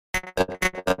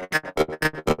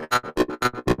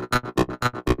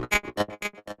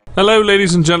Hello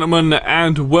ladies and gentlemen,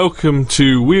 and welcome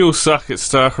to We All Suck at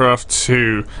Starcraft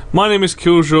 2. My name is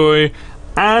Killjoy,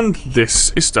 and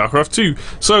this is Starcraft 2.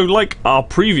 So, like our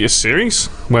previous series,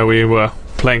 where we were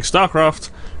playing Starcraft,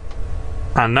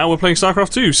 and now we're playing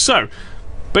Starcraft 2. So,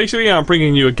 basically I'm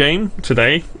bringing you a game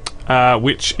today,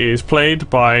 which is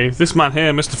played by this man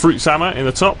here, Mr. Fruit Sammer, in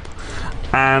the top,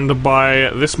 and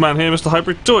by this man here, Mr.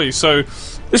 Hybrid Toy. So,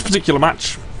 this particular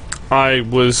match, I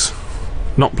was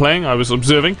not playing, I was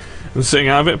observing and sitting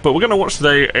out of it, but we're going to watch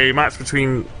today a match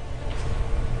between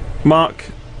Mark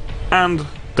and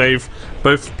Dave,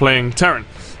 both playing Terran.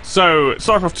 So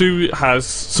Starcraft 2 has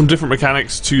some different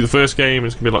mechanics to the first game.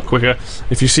 It's going to be a lot quicker.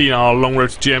 If you've seen our long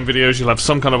road to GM videos, you'll have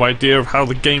some kind of idea of how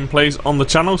the game plays on the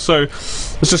channel, so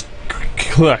let's just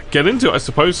get into it, I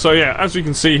suppose. So yeah, as we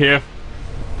can see here,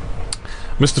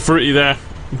 Mr. Fruity there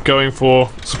going for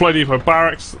Supply Depot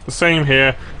Barracks. The same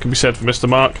here can be said for Mr.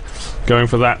 Mark, going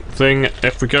for that thing.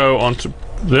 If we go on to...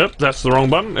 Yep, that's the wrong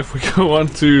button. If we go on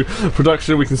to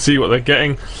production, we can see what they're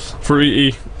getting.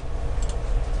 Fruity...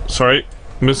 Sorry,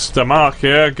 Mr. Mark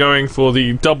here going for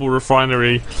the double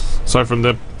refinery. So from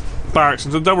the barracks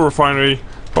into the double refinery,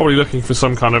 probably looking for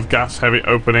some kind of gas heavy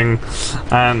opening.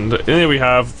 And here we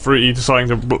have Fruity deciding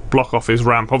to block off his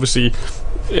ramp. Obviously,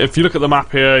 if you look at the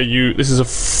map here, this is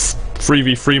a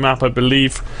 3v3 map, I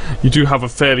believe. You do have a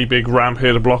fairly big ramp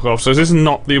here to block off, so this is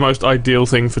not the most ideal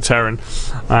thing for Terran.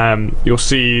 You'll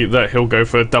see that he'll go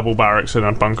for double barracks and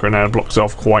a bunker, and it blocks it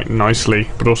off quite nicely,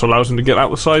 but also allows him to get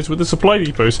out the sides with the supply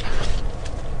depots.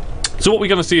 So what we're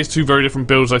going to see is two very different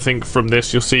builds, I think, from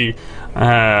this. You'll see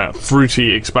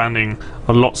Fruity expanding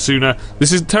a lot sooner.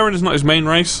 Terran is not his main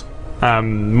race.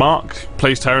 Mark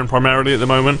plays Terran primarily at the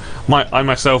moment. I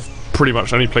myself pretty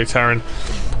much only play Terran.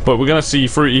 But we're going to see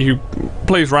Fruity, who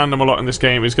plays random a lot in this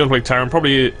game, is going to play Terran,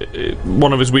 probably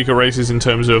one of his weaker races in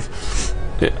terms of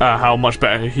how much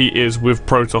better he is with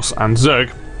Protoss and Zerg.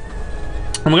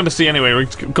 And we're going to see anyway,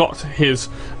 we've got his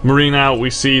Marine out. We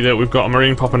see that we've got a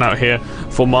Marine popping out here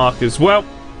for Mark as well.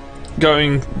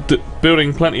 Building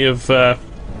plenty of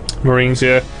Marines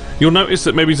here. You'll notice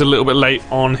that maybe he's a little bit late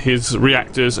on his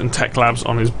reactors and tech labs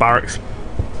on his barracks.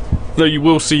 Though you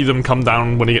will see them come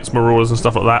down when he gets Marauders and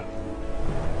stuff like that.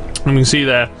 And we can see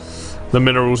there the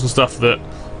minerals and stuff that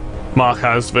Mark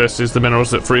has versus the minerals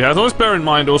that Fruity has. Always bear in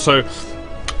mind also,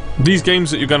 these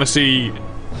games that you're going to see,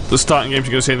 the starting games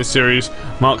you're going to see in this series,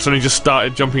 Mark's only just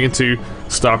started jumping into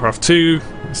StarCraft 2.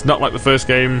 It's not like the first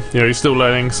game, you know, he's still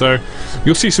learning, so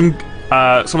you'll see some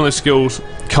of those skills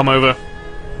come over,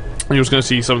 and you're just going to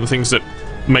see some of the things that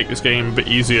make this game a bit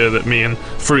easier that me and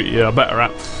Fruity are better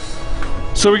at.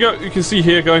 So you can see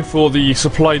here going for the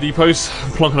supply depots,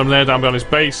 plonking them there down behind his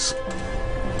base.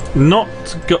 Not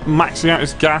maxing out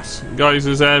his gas, guys,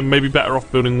 is there. Maybe better off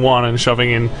building one and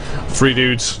shoving in 3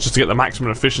 dudes just to get the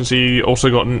maximum efficiency. Also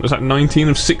got, is that 19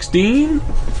 of 16?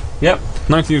 Yep,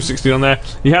 19 of 16 on there.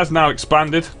 He has now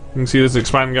expanded. You can see there's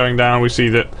expand going down. We see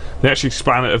that they actually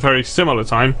expand at a very similar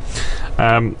time.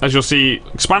 As you'll see,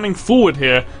 expanding forward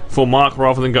here for Mark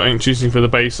rather than choosing for the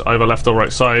base either left or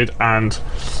right side, and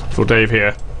for Dave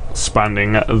here,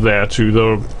 expanding there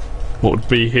to what would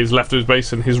be his left of his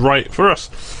base and his right for us.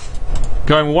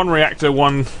 Going one reactor,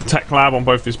 one tech lab on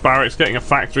both his barracks, getting a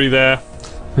factory there.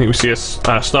 I think we see a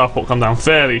starport come down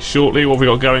fairly shortly. What have we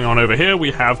got going on over here?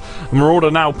 We have a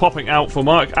Marauder now popping out for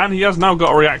Mark, and he has now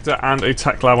got a reactor and a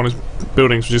tech lab on his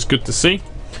buildings, which is good to see.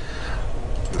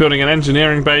 Building an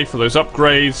engineering bay for those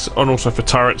upgrades, and also for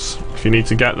turrets if you need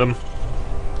to get them.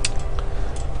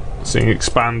 Seeing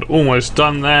expand almost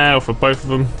done there for both of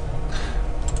them.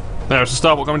 There's a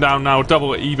starport coming down now, double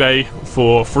eBay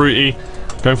for Fruity,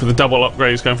 going for the double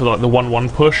upgrades, going for like the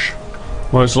 1-1 push.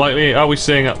 Most likely, are we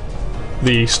seeing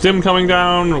the stim coming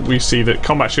down? We see that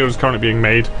combat shield is currently being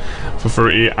made for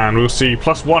Fruity, and we'll see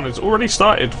 +1 has already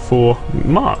started for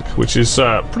Mark, which is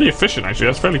pretty efficient actually.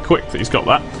 That's fairly quick that he's got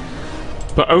that.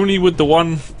 But only with the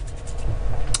one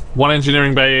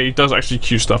engineering bay, he does actually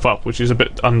queue stuff up, which is a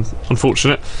bit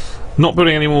unfortunate. Not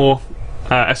building any more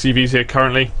SCVs here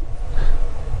currently.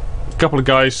 A couple of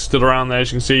guys still around there,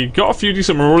 as you can see. Got a few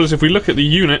decent Marauders. If we look at the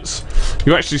units,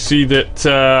 you actually see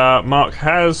that Mark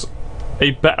has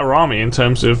a better army in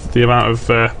terms of the amount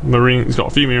of Marines. He's got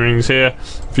a few Marines here,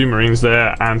 a few Marines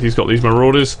there, and he's got these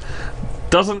Marauders.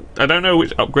 I don't know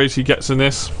which upgrades he gets in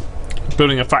this.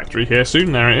 Building a factory here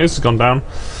soon. There it is, it's gone down.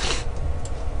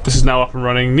 This is now up and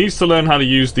running. Needs to learn how to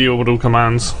use the orbital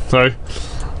commands. So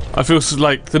I feel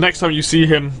like the next time you see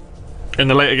him in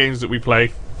the later games that we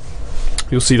play,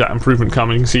 you'll see that improvement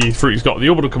coming. You can see Fruity's got the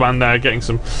orbital command there, getting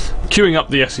some queuing up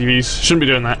the SCVs. Shouldn't be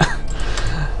doing that.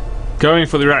 Going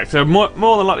for the reactor, more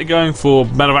than likely going for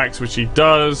medevacs, which he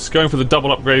does. Going for the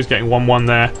double upgrades, getting 1-1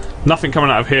 there. Nothing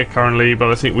coming out of here currently, but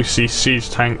I think we see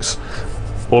siege tanks,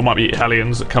 or it might be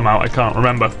Hellions that come out, I can't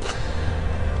remember.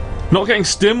 Not getting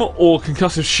stim or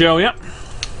concussive shell yet.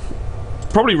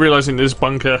 Probably realising this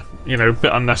bunker, you know, a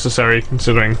bit unnecessary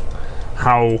considering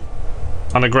how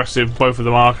unaggressive both of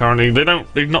them are currently.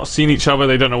 They've not seen each other,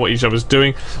 they don't know what each other's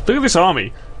doing. Look at this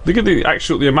army. Look at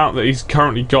the amount that he's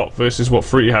currently got versus what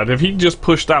Fruity had. If he just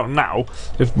pushed out now,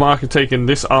 if Mark had taken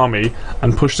this army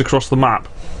and pushed across the map,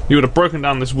 he would have broken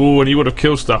down this wall and he would have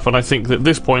killed stuff. And I think that at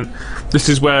this point, this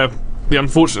is where the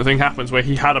unfortunate thing happens, where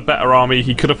he had a better army,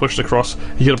 he could have pushed across,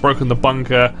 he could have broken the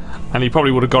bunker, and he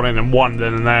probably would have gone in and won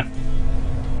then and there.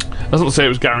 That's not to say it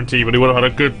was guaranteed, but he would have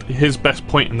had a good... His best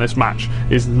point in this match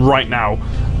is right now.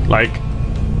 Like,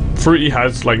 Fruity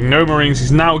has like no marines,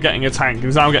 he's now getting a tank,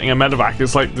 he's now getting a medevac.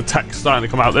 It's like the tech's starting to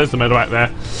come out. There's the medevac there.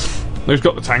 He's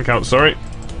got the tank out, sorry.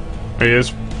 There he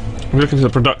is. We look into the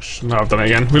production. No, I've done it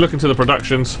again. We look into the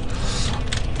productions.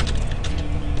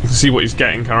 You can see what he's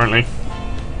getting currently.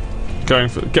 Going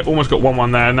for almost got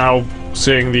 1-1 there. Now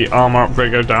seeing the armor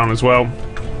upgrade go down as well.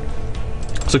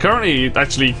 So currently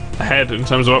actually ahead in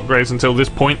terms of upgrades until this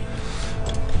point.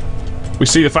 We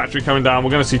see the factory coming down.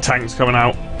 We're going to see tanks coming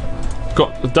out.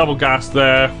 Got the double gas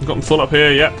there. Got them full up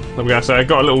here. Yep, double gas there.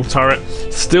 Got a little turret.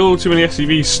 Still too many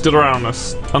SCVs stood around.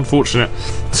 That's unfortunate.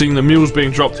 Seeing the mules being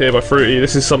dropped here by Fruity.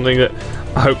 This is something that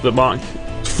I hope that Mark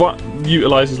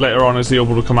utilises later on as the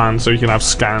orbital command, so you can have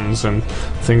scans and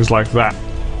things like that.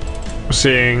 We're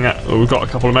seeing we've got a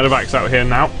couple of medevacs out here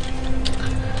now.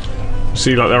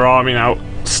 See like their army now.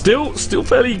 Still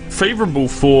fairly favourable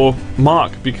for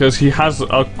Mark because he has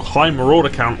a high marauder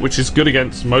count, which is good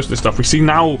against most of this stuff. We see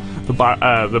now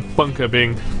the bunker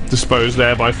being disposed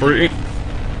there by Fruity.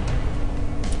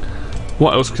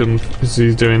 What else is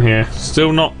he doing here?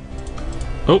 Still not...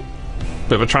 Oh,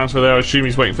 bit of a transfer there. I assume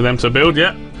he's waiting for them to build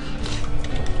yet.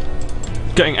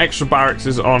 Getting extra barracks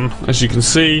is on, as you can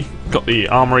see. Got the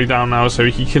armory down now so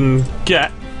he can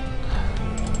get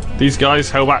these guys,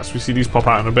 Hellbats. We see these pop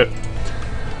out in a bit.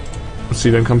 See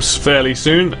them come fairly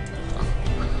soon.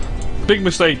 Big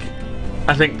mistake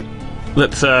I think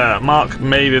that Mark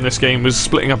made in this game was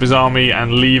splitting up his army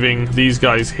and leaving these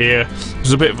guys here. It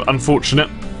was a bit unfortunate.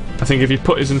 I think if he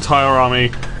put his entire army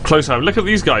close out, look at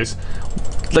these guys.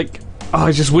 Like, oh,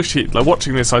 I just wish like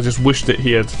watching this, I just wished that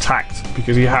he had attacked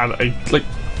because he had a like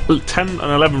 10 and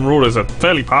 11 marauders are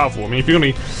fairly powerful. I mean, if you're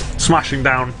going to be smashing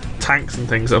down tanks and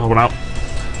things that are popping out.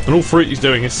 And all Fruity's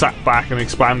doing is sat back and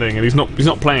expanding, and he's not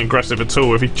playing aggressive at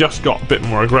all. If he just got a bit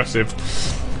more aggressive.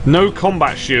 No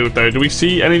combat shield though. Do we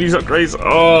see any of these upgrades?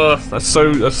 Oh, that's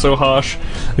so harsh.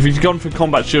 If he'd gone for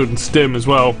combat shield and stim as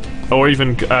well, or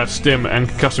even stim and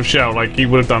concussive shell, like he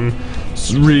would have done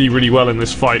really well in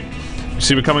this fight. You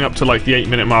see, we're coming up to like the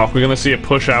 8-minute mark. We're going to see a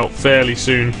push out fairly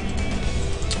soon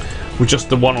with just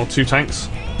the 1 or 2 tanks.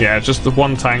 Yeah, just the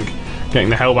 1 tank.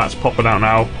 Getting the Hellbats popping out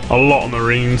now. A lot of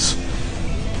marines.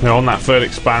 They're on that third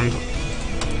expand.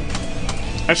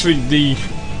 Actually,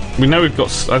 we know we've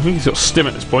got... I think he's got stim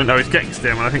at this point. No, he's getting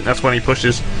stim, and I think that's when he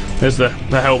pushes. There's the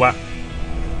Hellbat.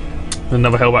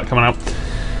 Another Hellbat coming out.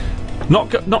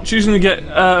 Not choosing to get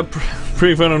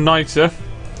Pre-Infernal Igniter.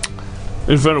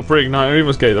 Infernal Pre-Igniter. We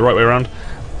must get it the right way around.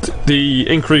 The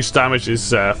increased damage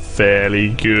is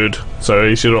fairly good, so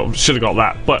he should have got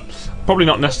that. But probably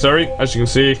not necessary. As you can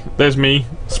see, there's me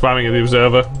spamming at the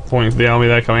observer, pointing to the army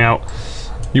there coming out.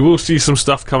 You will see some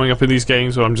stuff coming up in these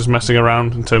games where I'm just messing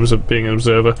around in terms of being an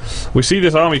observer. We see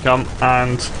this army come,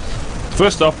 and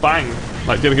first off, bang,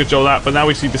 like did a good job of that, but now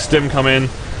we see the stim come in.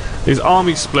 His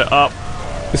army split up.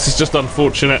 This is just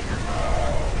unfortunate.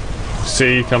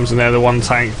 See, comes in there, the 1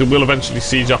 tank that will eventually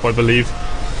siege up, I believe.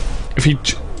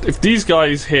 If these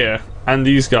guys here and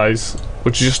these guys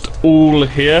were just all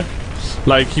here,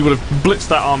 like he would have blitzed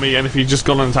that army, and if he'd just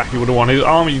gone on attack, he would have won. His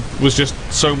army was just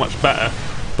so much better,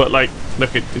 but like,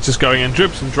 look, it's just going in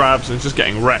dribs and drabs and it's just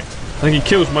getting wrecked. I think he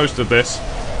kills most of this,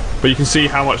 but you can see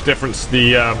how much difference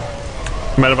the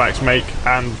medevacs make,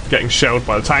 and getting shelled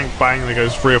by the tank. Bang, there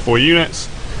goes 3 or 4 units.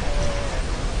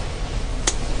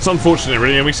 It's unfortunate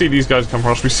really, and we see these guys come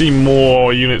across. We see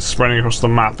more units spreading across the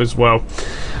map as well.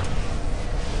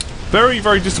 Very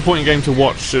disappointing game to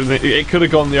watch. It could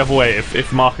have gone the other way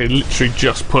if Mark had literally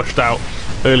just pushed out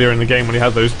earlier in the game when he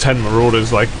had those 10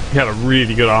 marauders. Like, he had a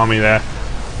really good army there,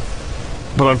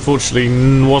 but unfortunately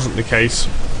wasn't the case.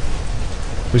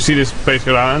 We see this base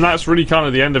go down, and that's really kind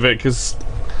of the end of it, because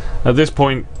at this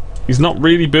point he's not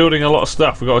really building a lot of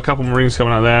stuff. We've got a couple Marines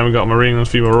coming out there, we've got a Marine and a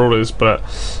few Marauders, but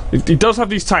he does have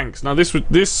these tanks. Now this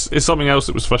is something else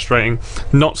that was frustrating,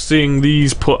 not seeing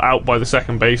these put out by the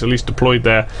second base, at least deployed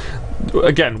there.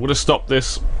 Again, would have stopped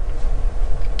this.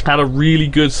 Had a really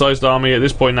good sized army. At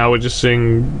this point now we're just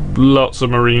seeing lots of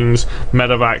Marines,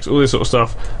 medevacs, all this sort of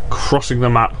stuff crossing the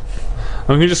map. I'm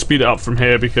going to just speed it up from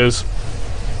here because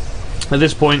at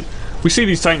this point we see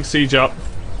these tanks siege up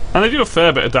and they do a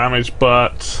fair bit of damage,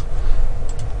 but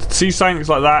see tanks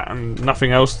like that and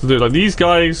nothing else to do. Like, these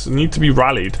guys need to be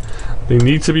rallied. They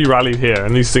need to be rallied here,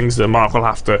 and these things that Mark will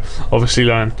have to obviously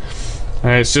learn.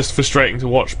 It's just frustrating to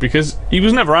watch because he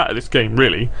was never out of this game,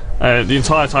 really. The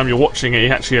entire time you're watching it, he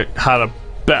actually had a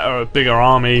better, bigger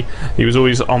army. He was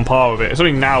always on par with it. It's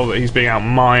only now that he's being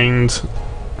outmined,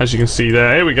 as you can see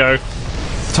there. Here we go.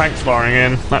 Tanks firing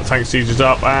in. That tank sieges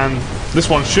up, and this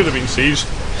one should have been sieged.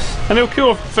 And he'll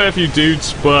kill a fair few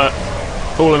dudes, but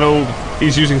all in all,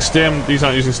 he's using stim. These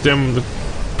aren't using stim.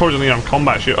 Probably doesn't even have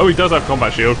combat shield. Oh, he does have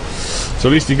combat shield, so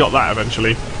at least he got that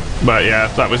eventually. But yeah,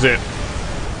 that was it.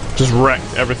 Just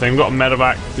wrecked everything. Got a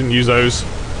medevac, didn't use those.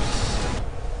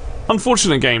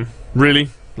 Unfortunate game, really.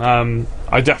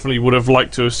 I definitely would have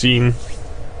liked to have seen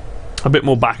a bit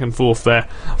more back and forth there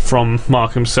from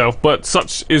Mark himself, but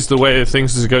such is the way of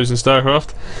things as it goes in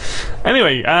StarCraft.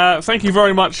 Anyway, thank you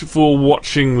very much for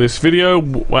watching this video.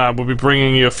 We'll be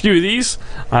bringing you a few of these.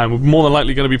 We're more than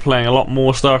likely going to be playing a lot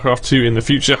more StarCraft 2 in the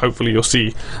future. Hopefully you'll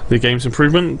see the game's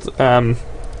improvement.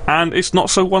 And it's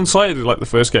not so one-sided like the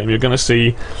first game. You're going to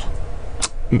see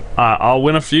I'll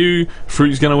win a few,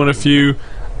 Fruit's going to win a few,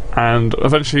 and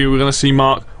eventually we're going to see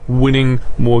Mark winning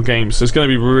more games. So it's going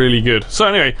to be really good. So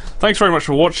anyway, thanks very much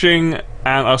for watching,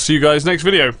 and I'll see you guys next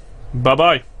video. Bye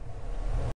bye.